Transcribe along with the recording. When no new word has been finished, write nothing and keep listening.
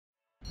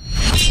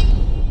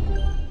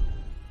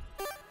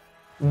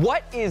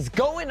What is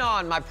going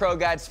on, my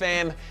ProGuides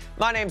fam?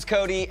 My name's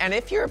Cody, and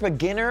if you're a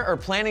beginner or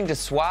planning to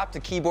swap to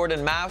keyboard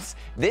and mouse,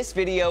 this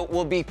video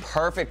will be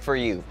perfect for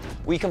you.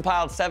 We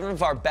compiled 7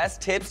 of our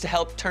best tips to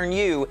help turn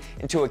you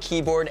into a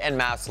keyboard and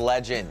mouse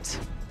legend.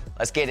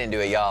 Let's get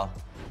into it, y'all.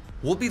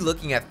 We'll be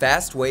looking at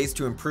fast ways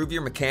to improve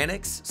your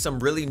mechanics, some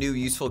really new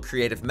useful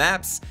creative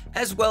maps,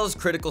 as well as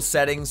critical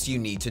settings you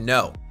need to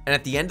know. And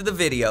at the end of the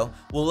video,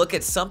 we'll look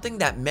at something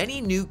that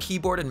many new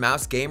keyboard and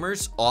mouse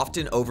gamers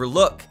often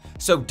overlook,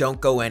 so don't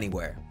go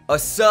anywhere. A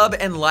sub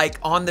and like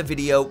on the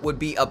video would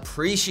be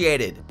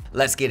appreciated.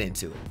 Let's get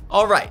into it.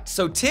 Alright,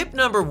 so tip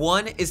number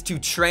 1 is to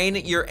train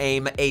your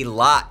aim a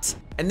lot.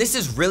 And this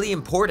is really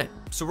important,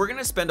 so we're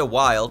gonna spend a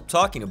while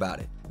talking about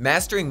it.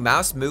 Mastering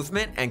mouse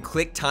movement and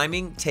click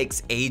timing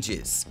takes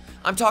ages.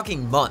 I'm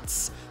talking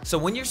months. So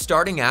when you're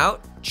starting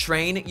out,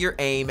 train your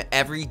aim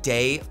every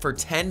day for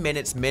 10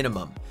 minutes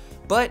minimum.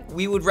 But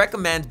we would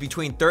recommend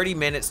between 30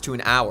 minutes to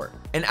an hour.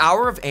 An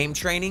hour of aim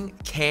training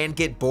can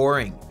get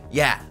boring.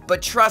 Yeah,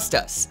 but trust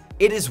us,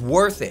 it is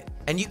worth it.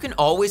 And you can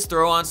always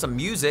throw on some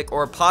music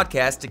or a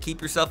podcast to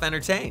keep yourself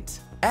entertained.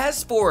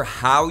 As for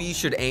how you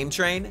should aim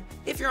train,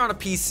 if you're on a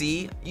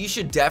PC, you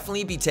should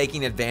definitely be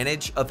taking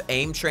advantage of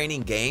aim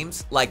training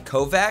games like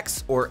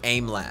Kovacs or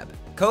AimLab.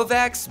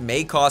 Kovacs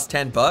may cost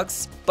 10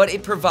 bucks, but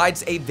it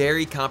provides a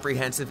very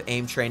comprehensive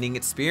aim training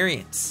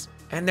experience.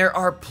 And there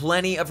are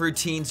plenty of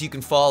routines you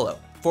can follow.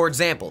 For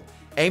example,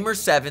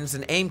 Aimer7's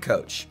an aim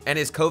coach, and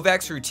his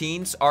Kovacs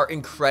routines are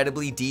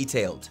incredibly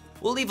detailed.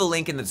 We'll leave a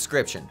link in the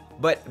description.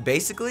 But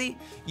basically,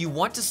 you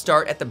want to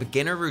start at the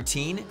beginner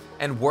routine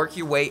and work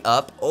your way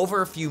up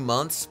over a few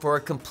months for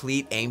a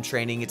complete aim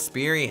training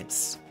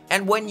experience.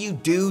 And when you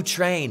do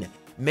train,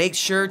 make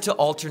sure to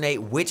alternate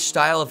which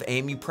style of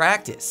aim you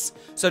practice.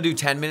 So do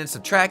 10 minutes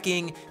of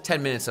tracking,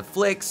 10 minutes of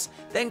flicks,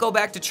 then go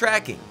back to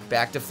tracking,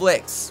 back to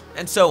flicks,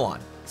 and so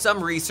on.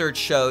 Some research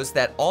shows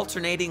that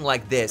alternating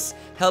like this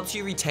helps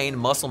you retain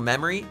muscle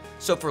memory,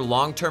 so for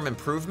long-term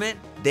improvement,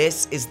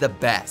 this is the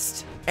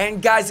best.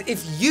 And guys,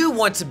 if you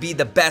want to be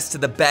the best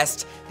of the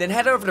best, then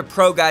head over to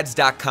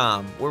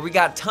ProGuides.com, where we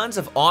got tons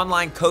of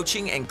online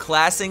coaching and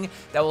classing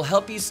that will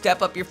help you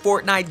step up your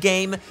Fortnite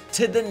game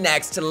to the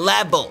next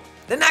level.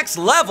 The next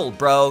level,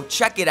 bro.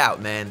 Check it out,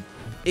 man.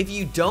 If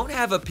you don't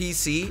have a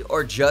PC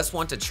or just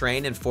want to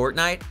train in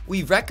Fortnite,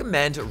 we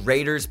recommend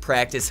Raiders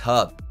Practice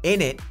Hub.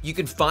 In it, you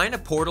can find a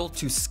portal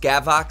to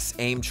Scavox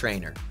Aim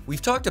Trainer.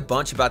 We've talked a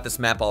bunch about this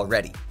map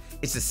already.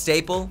 It's a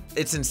staple,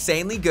 it's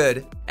insanely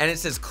good, and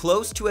it's as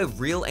close to a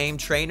real aim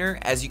trainer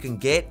as you can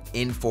get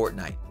in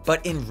Fortnite.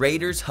 But in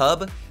Raiders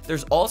Hub,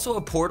 there's also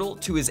a portal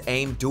to his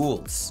aim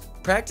duels.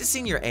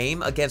 Practicing your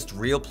aim against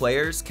real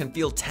players can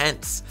feel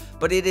tense,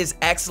 but it is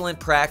excellent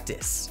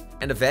practice.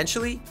 And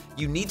eventually,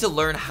 you need to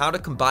learn how to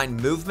combine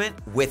movement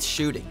with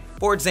shooting.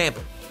 For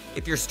example,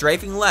 if you're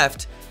strafing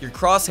left, your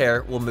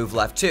crosshair will move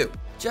left too,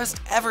 just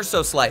ever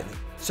so slightly.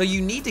 So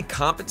you need to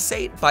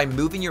compensate by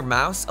moving your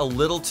mouse a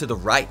little to the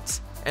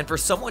right. And for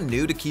someone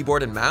new to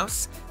keyboard and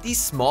mouse,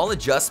 these small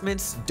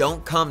adjustments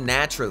don't come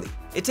naturally.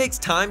 It takes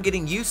time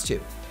getting used to,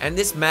 and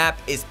this map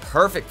is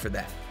perfect for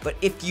that. But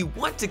if you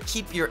want to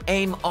keep your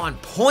aim on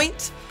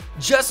point,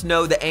 just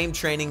know the aim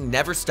training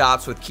never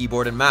stops with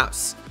keyboard and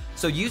mouse.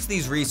 So use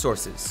these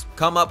resources,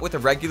 come up with a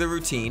regular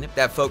routine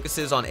that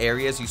focuses on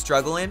areas you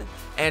struggle in,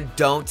 and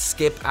don't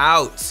skip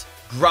out.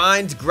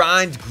 Grind,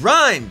 grind,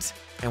 grind!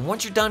 And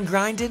once you're done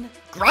grinding,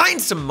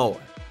 grind some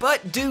more.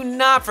 But do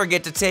not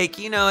forget to take,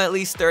 at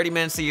least 30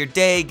 minutes of your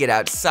day, get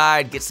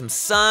outside, get some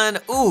sun,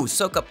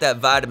 soak up that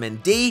vitamin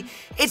D,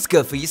 it's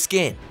good for your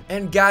skin.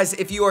 And guys,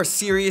 if you are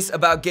serious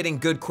about getting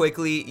good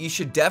quickly, you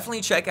should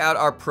definitely check out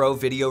our pro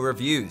video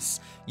reviews.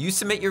 You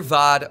submit your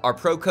VOD, our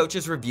pro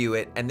coaches review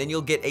it, and then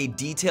you'll get a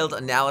detailed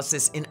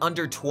analysis in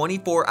under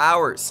 24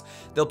 hours.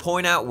 They'll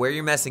point out where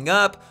you're messing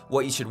up,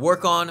 what you should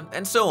work on,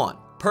 and so on.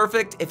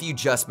 Perfect if you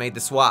just made the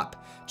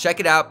swap.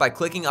 Check it out by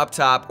clicking up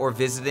top or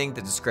visiting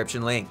the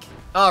description link.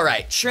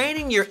 Alright,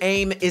 training your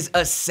aim is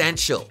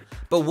essential,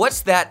 but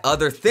what's that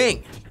other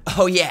thing?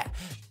 Oh yeah,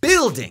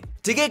 building.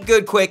 To get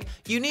good quick,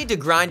 you need to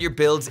grind your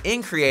builds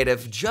in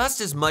creative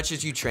just as much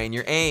as you train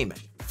your aim.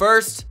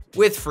 First,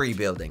 with free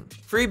building.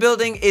 Free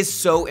building is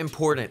so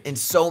important in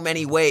so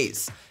many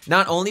ways.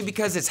 Not only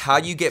because it's how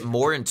you get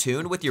more in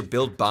tune with your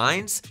build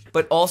binds,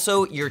 but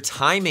also your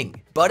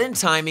timing. Button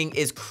timing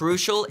is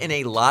crucial in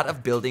a lot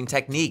of building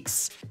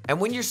techniques.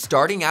 And when you're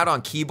starting out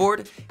on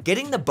keyboard,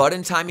 getting the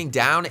button timing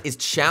down is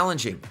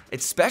challenging,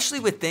 especially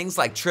with things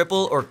like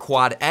triple or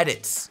quad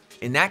edits.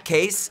 In that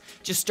case,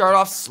 just start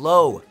off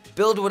slow,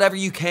 build whatever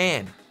you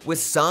can. With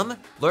some,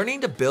 learning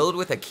to build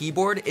with a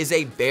keyboard is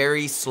a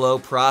very slow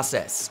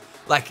process.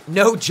 Like,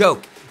 no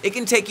joke, it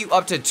can take you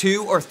up to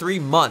 2 or 3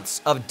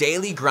 months of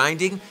daily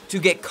grinding to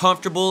get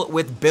comfortable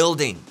with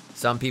building.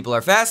 Some people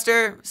are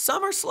faster,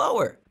 some are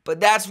slower. But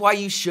that's why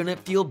you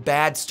shouldn't feel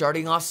bad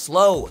starting off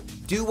slow.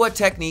 Do what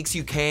techniques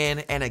you can,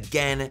 and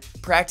again,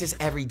 practice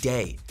every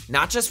day.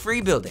 Not just free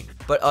building,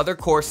 but other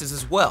courses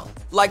as well.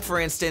 Like for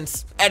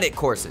instance, edit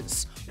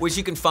courses. which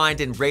you can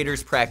find in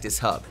Raiders Practice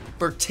Hub.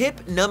 For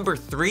tip number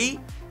 3,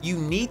 you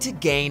need to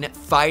gain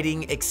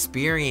fighting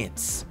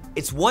experience.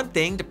 It's one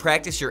thing to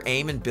practice your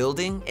aim and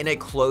building in a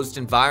closed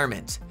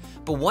environment,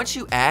 but once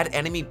you add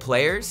enemy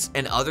players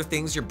and other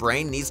things your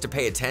brain needs to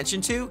pay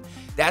attention to,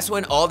 that's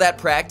when all that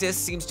practice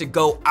seems to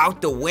go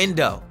out the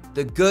window.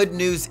 The good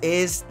news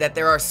is that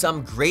there are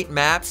some great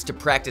maps to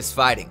practice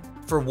fighting.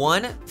 For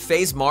one,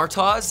 FaZe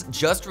Martaz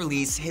just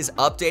released his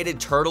updated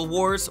Turtle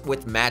Wars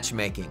with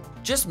matchmaking.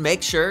 Just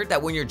make sure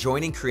that when you're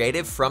joining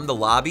creative from the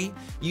lobby,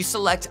 you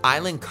select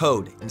Island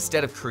Code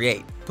instead of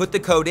Create. Put the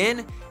code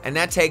in, and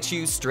that takes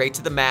you straight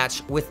to the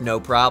match with no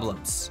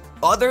problems.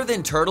 Other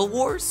than Turtle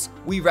Wars,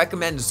 we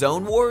recommend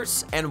Zone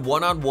Wars and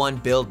one-on-one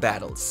build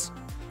battles.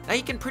 Now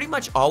you can pretty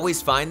much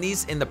always find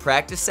these in the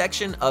practice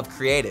section of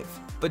creative,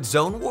 but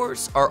Zone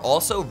Wars are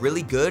also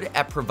really good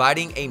at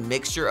providing a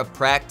mixture of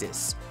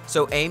practice.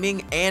 So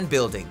aiming and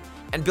building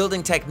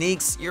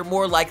techniques you're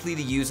more likely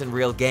to use in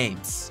real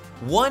games.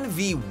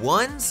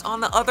 1v1s, on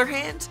the other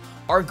hand,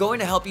 are going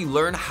to help you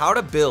learn how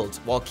to build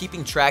while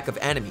keeping track of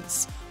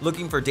enemies,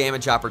 looking for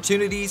damage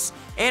opportunities,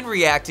 and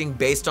reacting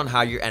based on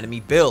how your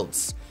enemy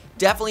builds.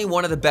 Definitely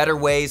one of the better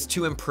ways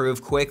to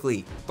improve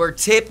quickly. For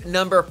tip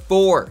number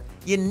 4,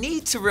 you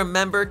need to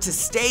remember to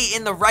stay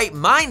in the right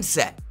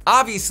mindset.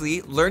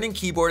 Obviously, learning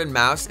keyboard and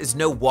mouse is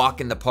no walk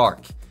in the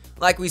park.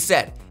 Like we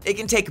said, it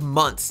can take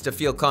months to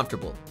feel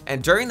comfortable,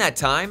 and during that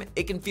time,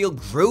 it can feel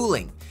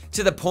grueling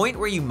to the point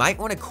where you might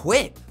want to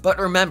quit. But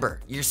remember,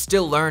 you're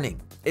still learning.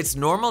 It's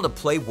normal to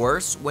play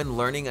worse when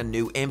learning a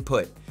new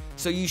input,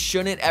 so you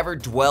shouldn't ever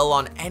dwell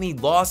on any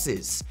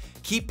losses.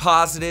 Keep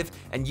positive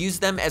and use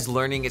them as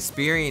learning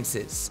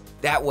experiences.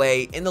 That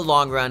way, in the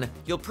long run,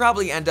 you'll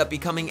probably end up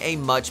becoming a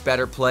much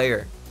better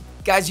player.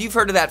 Guys, you've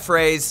heard of that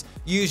phrase,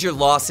 use your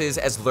losses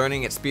as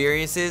learning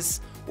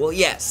experiences. Well,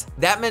 yes,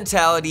 that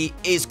mentality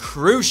is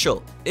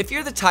crucial. If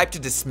you're the type to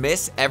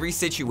dismiss every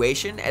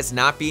situation as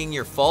not being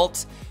your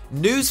fault,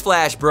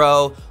 newsflash,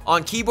 bro,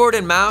 on keyboard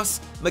and mouse,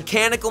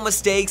 mechanical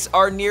mistakes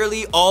are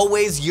nearly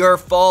always your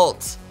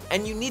fault.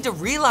 And you need to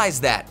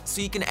realize that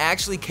so you can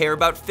actually care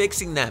about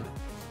fixing them,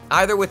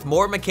 either with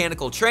more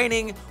mechanical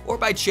training or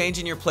by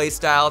changing your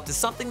playstyle to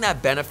something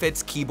that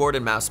benefits keyboard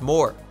and mouse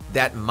more.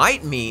 That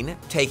might mean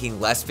taking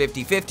less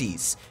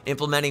 50-50s,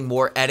 implementing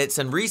more edits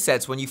and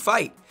resets when you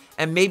fight,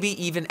 and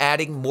maybe even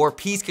adding more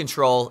piece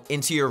control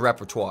into your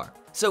repertoire.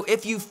 So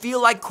if you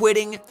feel like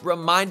quitting,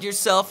 remind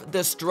yourself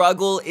the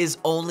struggle is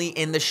only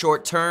in the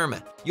short term.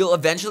 You'll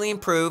eventually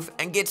improve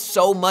and get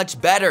so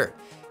much better.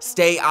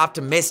 Stay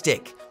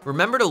optimistic.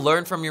 Remember to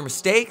learn from your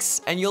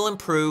mistakes and you'll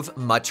improve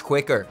much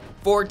quicker.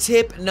 For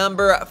tip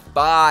number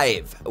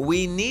 5,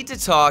 we need to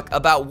talk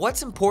about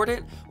what's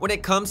important when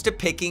it comes to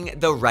picking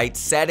the right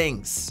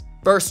settings.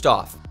 First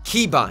off,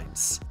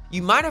 keybinds.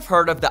 You might have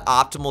heard of the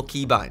optimal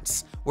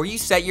keybinds, where you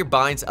set your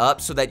binds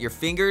up so that your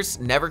fingers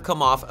never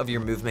come off of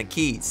your movement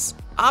keys.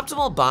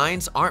 Optimal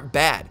binds aren't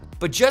bad,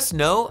 but just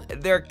know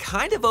they're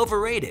kind of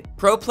overrated.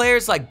 Pro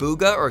players like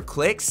Booga or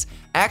Clicks,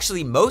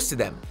 actually most of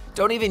them,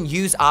 don't even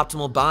use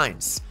optimal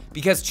binds.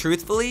 Because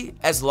truthfully,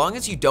 as long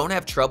as you don't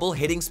have trouble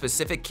hitting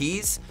specific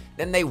keys,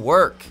 then they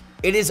work.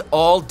 It is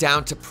all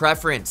down to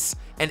preference,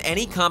 and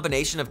any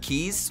combination of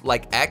keys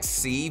like X,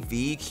 C,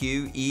 V,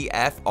 Q, E,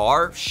 F,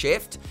 R,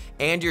 Shift,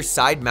 and your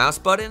side mouse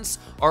buttons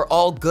are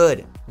all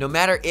good, no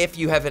matter if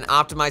you have an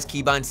optimized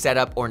keybind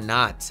setup or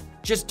not.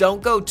 Just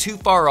don't go too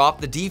far off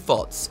the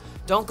defaults.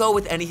 Don't go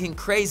with anything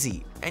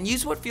crazy, and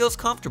use what feels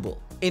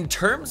comfortable. In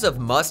terms of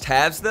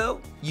must-haves though,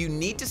 you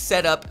need to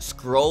set up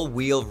scroll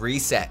wheel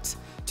reset.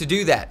 To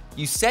do that,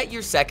 you set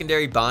your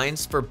secondary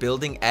binds for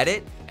building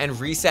edit and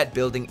reset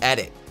building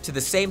edit to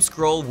the same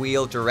scroll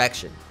wheel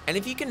direction. And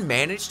if you can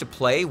manage to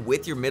play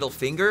with your middle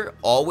finger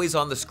always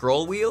on the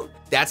scroll wheel,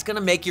 that's gonna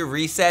make your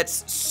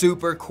resets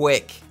super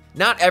quick.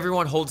 Not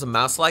everyone holds a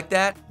mouse like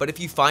that, but if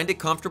you find it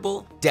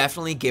comfortable,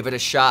 definitely give it a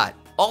shot.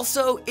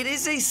 Also, it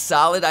is a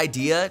solid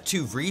idea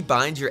to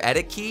rebind your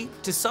edit key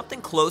to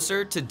something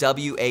closer to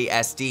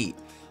WASD,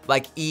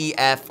 like E,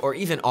 F, or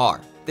even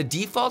R. The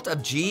default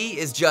of G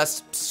is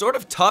just sort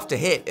of tough to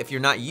hit if you're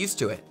not used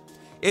to it.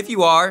 If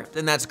you are,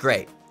 then that's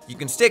great. You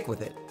can stick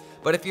with it.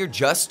 But if you're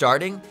just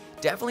starting,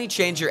 definitely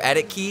change your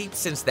edit key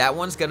since that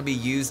one's gonna be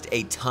used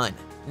a ton.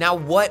 Now,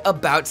 what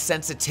about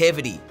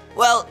sensitivity?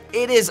 Well,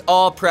 it is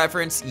all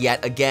preference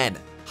yet again.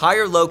 High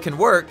or low can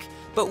work,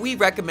 but we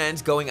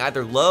recommend going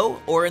either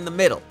low or in the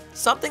middle.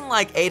 Something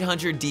like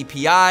 800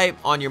 DPI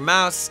on your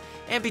mouse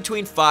and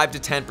between 5 to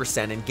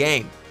 10% in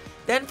game.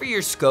 Then for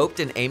your scoped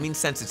and aiming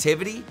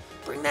sensitivity,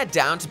 bring that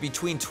down to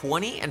between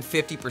 20 and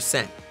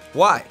 50%.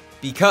 Why?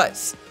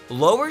 Because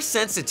lower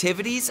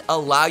sensitivities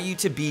allow you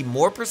to be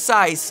more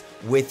precise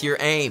with your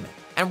aim.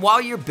 And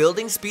while your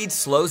building speed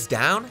slows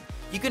down,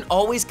 you can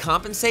always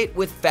compensate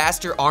with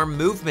faster arm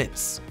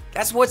movements.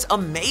 That's what's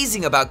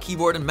amazing about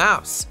keyboard and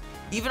mouse.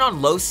 Even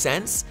on low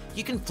sense,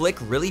 you can flick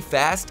really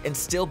fast and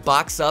still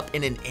box up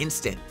in an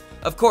instant.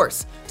 Of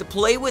course, to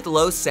play with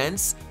low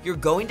sense, you're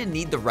going to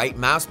need the right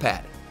mouse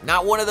pad.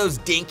 Not one of those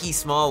dinky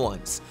small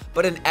ones,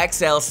 but an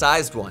XL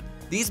sized one.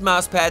 These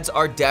mouse pads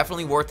are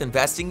definitely worth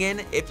investing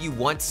in if you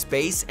want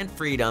space and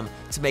freedom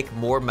to make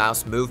more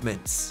mouse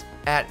movements.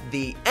 At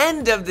the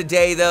end of the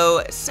day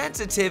though,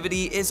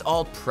 sensitivity is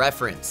all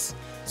preference.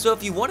 So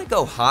if you want to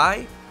go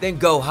high, then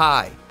go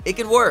high. It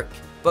can work.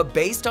 But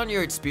based on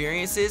your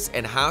experiences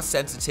and how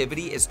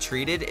sensitivity is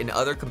treated in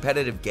other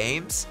competitive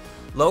games,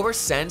 lower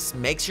sense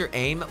makes your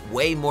aim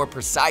way more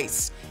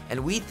precise, and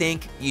we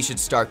think you should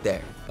start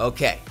there.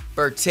 Okay,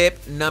 for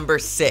tip number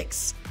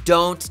 6,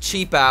 don't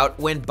cheap out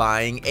when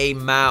buying a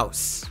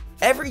mouse.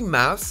 Every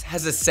mouse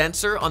has a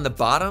sensor on the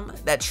bottom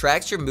that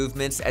tracks your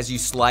movements as you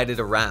slide it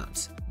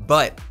around.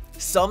 But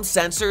some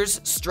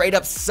sensors straight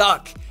up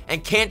suck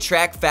and can't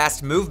track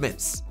fast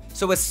movements.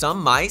 So with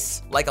some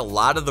mice, like a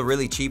lot of the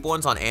really cheap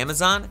ones on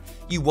Amazon,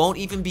 you won't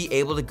even be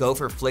able to go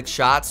for flick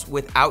shots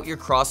without your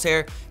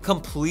crosshair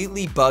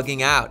completely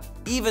bugging out,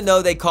 even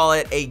though they call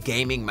it a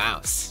gaming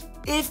mouse.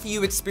 If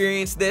you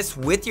experience this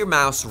with your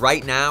mouse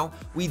right now,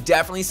 we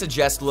definitely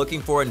suggest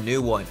looking for a new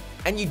one.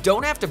 And you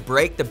don't have to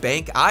break the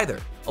bank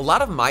either. A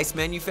lot of mice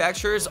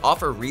manufacturers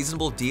offer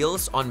reasonable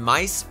deals on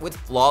mice with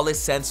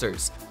flawless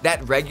sensors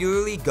that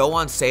regularly go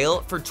on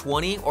sale for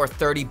 20 or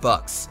 30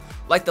 bucks.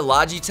 Like the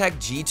Logitech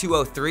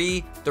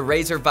G203, the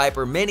Razer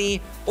Viper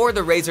Mini, or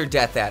the Razer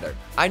Death Adder.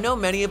 I know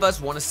many of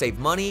us want to save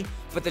money,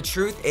 but the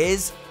truth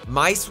is,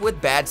 mice with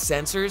bad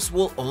sensors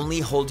will only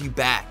hold you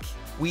back.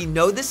 We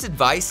know this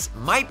advice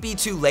might be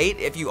too late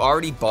if you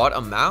already bought a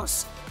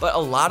mouse, but a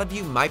lot of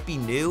you might be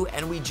new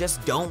and we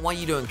just don't want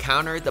you to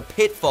encounter the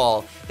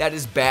pitfall that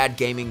is bad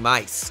gaming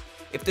mice.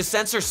 If the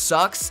sensor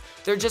sucks,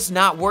 they're just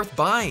not worth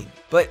buying.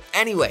 But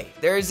anyway,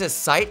 there is a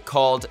site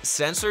called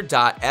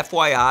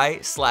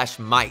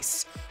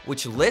sensor.fyi/mice,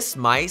 which lists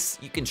mice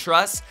you can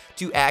trust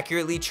to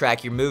accurately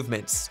track your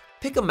movements.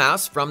 Pick a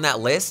mouse from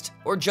that list,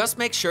 or just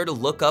make sure to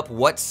look up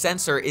what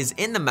sensor is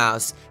in the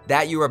mouse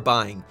that you are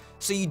buying,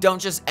 so you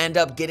don't just end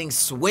up getting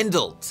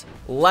swindled.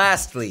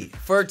 Lastly,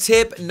 for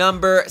tip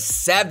number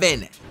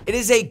 7, it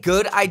is a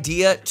good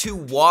idea to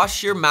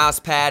wash your mouse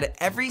pad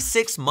every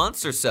 6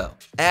 months or so.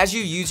 As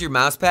you use your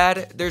mouse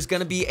pad, there's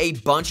gonna be a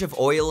bunch of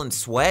oil and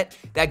sweat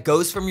that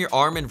goes from your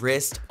arm and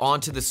wrist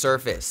onto the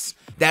surface.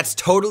 That's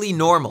totally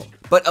normal,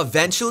 but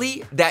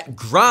eventually that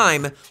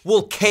grime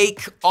will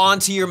cake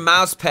onto your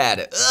mouse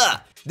pad.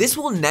 Ugh. This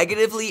will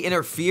negatively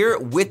interfere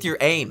with your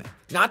aim,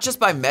 not just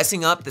by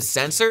messing up the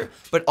sensor,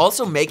 but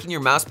also making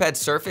your mousepad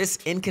surface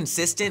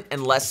inconsistent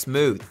and less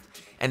smooth.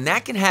 And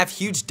that can have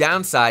huge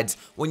downsides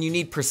when you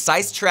need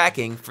precise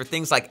tracking for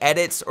things like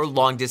edits or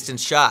long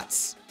distance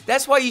shots.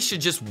 That's why you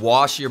should just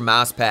wash your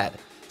mousepad.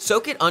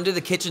 Soak it under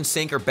the kitchen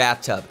sink or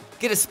bathtub.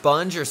 Get a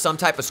sponge or some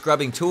type of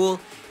scrubbing tool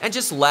and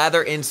just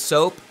lather in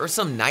soap or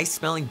some nice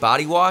smelling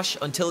body wash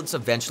until it's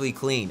eventually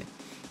clean.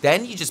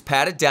 Then you just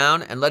pat it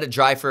down and let it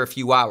dry for a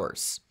few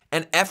hours.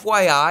 And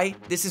FYI,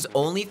 this is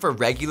only for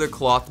regular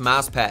cloth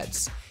mouse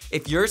pads.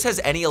 If yours has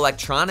any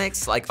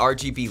electronics like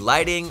RGB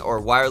lighting or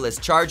wireless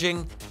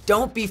charging,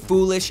 don't be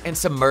foolish and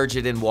submerge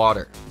it in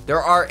water.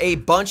 There are a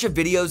bunch of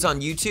videos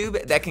on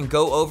YouTube that can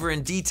go over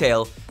in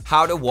detail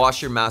how to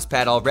wash your mouse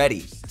pad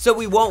already, so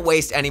we won't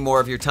waste any more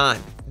of your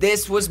time.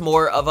 This was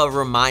more of a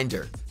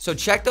reminder, so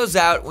check those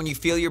out when you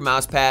feel your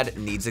mouse pad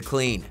needs a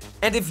clean.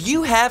 And if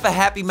you have a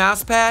happy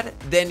mouse pad,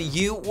 then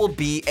you will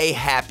be a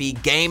happy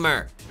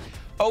gamer.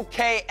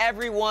 Okay,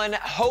 everyone,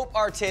 hope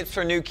our tips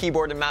for new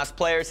keyboard and mouse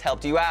players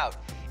helped you out.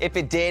 If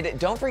it did,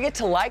 don't forget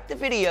to like the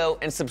video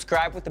and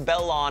subscribe with the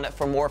bell on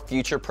for more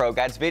future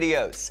ProGuides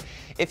videos.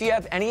 If you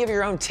have any of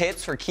your own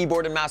tips for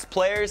keyboard and mouse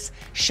players,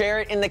 share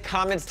it in the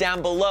comments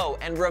down below.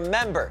 And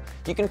remember,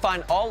 you can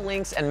find all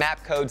links and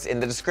map codes in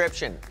the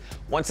description.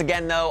 Once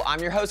again, though, I'm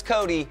your host,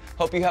 Cody.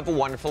 Hope you have a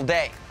wonderful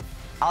day.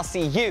 I'll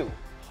see you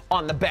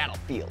on the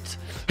battlefield.